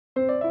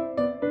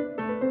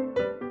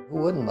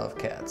wouldn't love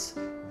cats?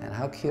 And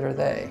how cute are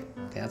they?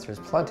 The answer is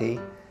plenty.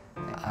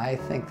 I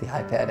think the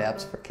iPad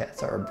apps for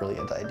cats are a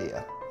brilliant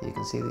idea. You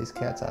can see these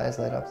cats' eyes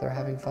light up, they're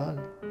having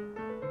fun.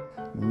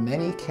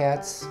 Many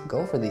cats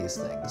go for these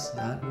things,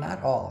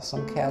 not all.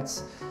 Some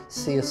cats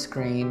see a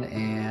screen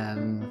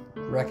and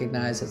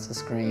recognize it's a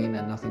screen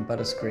and nothing but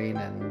a screen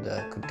and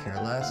could care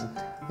less.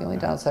 The only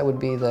downside would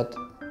be that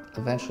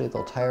eventually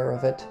they'll tire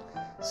of it.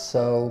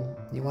 So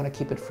you want to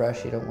keep it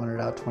fresh. You don't want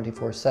it out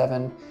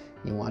 24/7.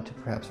 You want to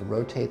perhaps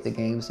rotate the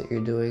games that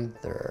you're doing.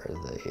 There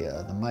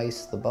are the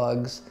mice, the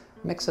bugs.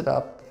 Mix it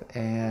up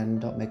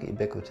and don't make it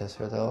ubiquitous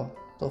or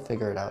they'll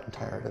figure it out and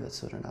tire of it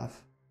soon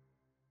enough.